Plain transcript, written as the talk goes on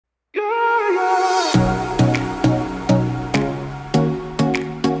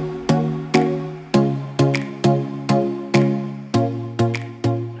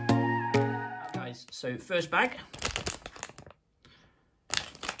So first bag.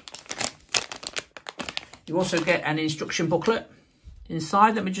 You also get an instruction booklet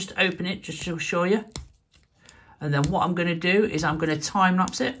inside. Let me just open it just to show you. And then what I'm going to do is I'm going to time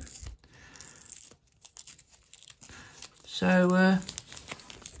lapse it. So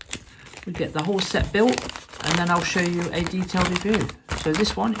we get the whole set built, and then I'll show you a detailed review. So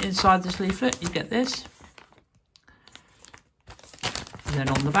this one, inside this leaflet, you get this. And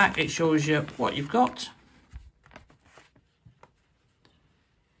then on the back, it shows you what you've got.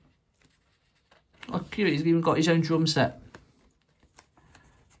 Oh, cute, he's even got his own drum set.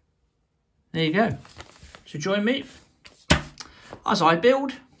 There you go. So join me as I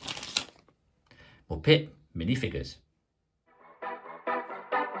build Muppet Minifigures.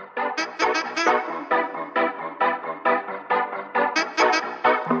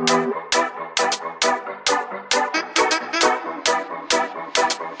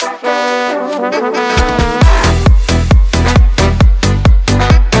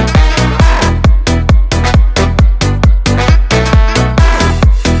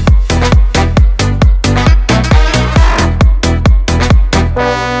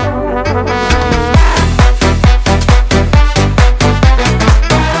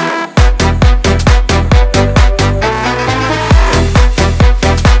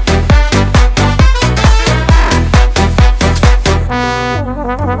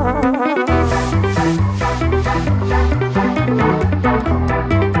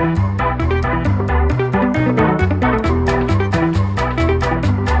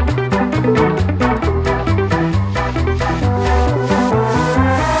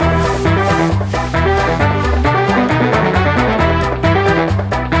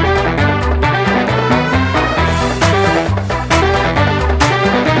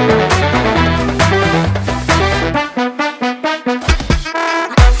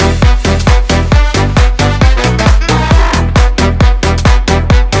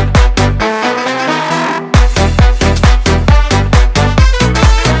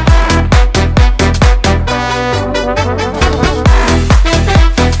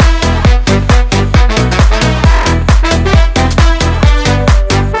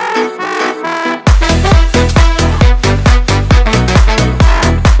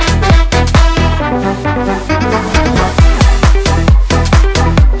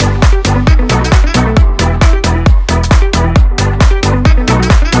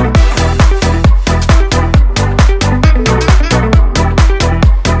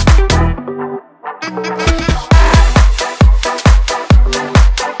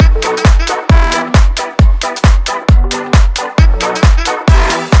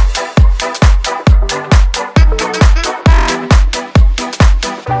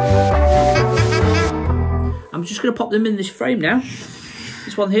 I'm just going to pop them in this frame now,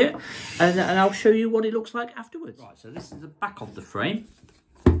 this one here, and I'll show you what it looks like afterwards. Right, so this is the back of the frame,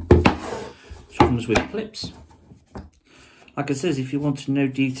 which comes with clips. Like I says, if you want to know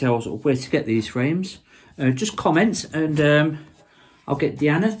details of where to get these frames, just comment, and I'll get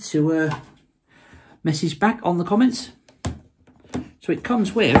Deanna to message back on the comments. So it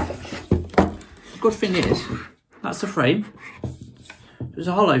comes with, the good thing is, that's the frame. There's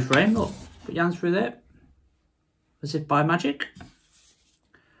a hollow frame, look, put your hands through there, as if by magic.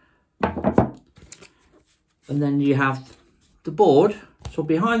 And then you have the board. So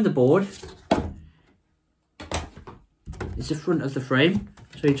behind the board is the front of the frame.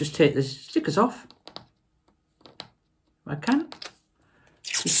 So you just take the stickers off, if I can,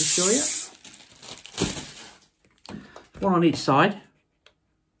 just to show you. One on each side,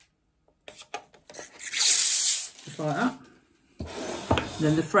 just like that. And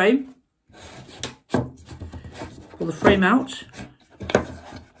then the frame, pull the frame out,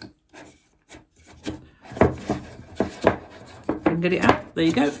 and get it out. There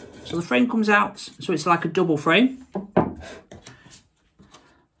you go. So the frame comes out, so it's like a double frame.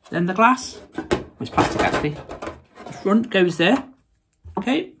 Then the glass, it's plastic actually, the front goes there.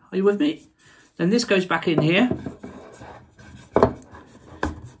 Okay, are you with me? Then this goes back in here.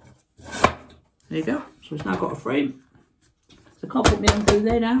 There you go. So it's now got a frame. So I can't put my hand through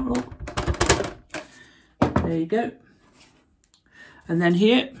there now, look. There you go. And then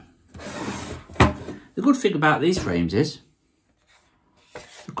here, the good thing about these frames is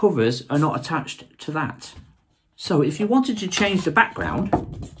the covers are not attached to that. So if you wanted to change the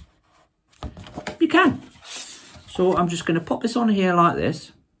background, you can. So I'm just going to pop this on here like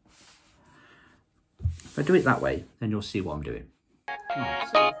this. If I do it that way, then you'll see what I'm doing. Right,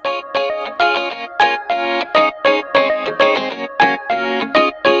 so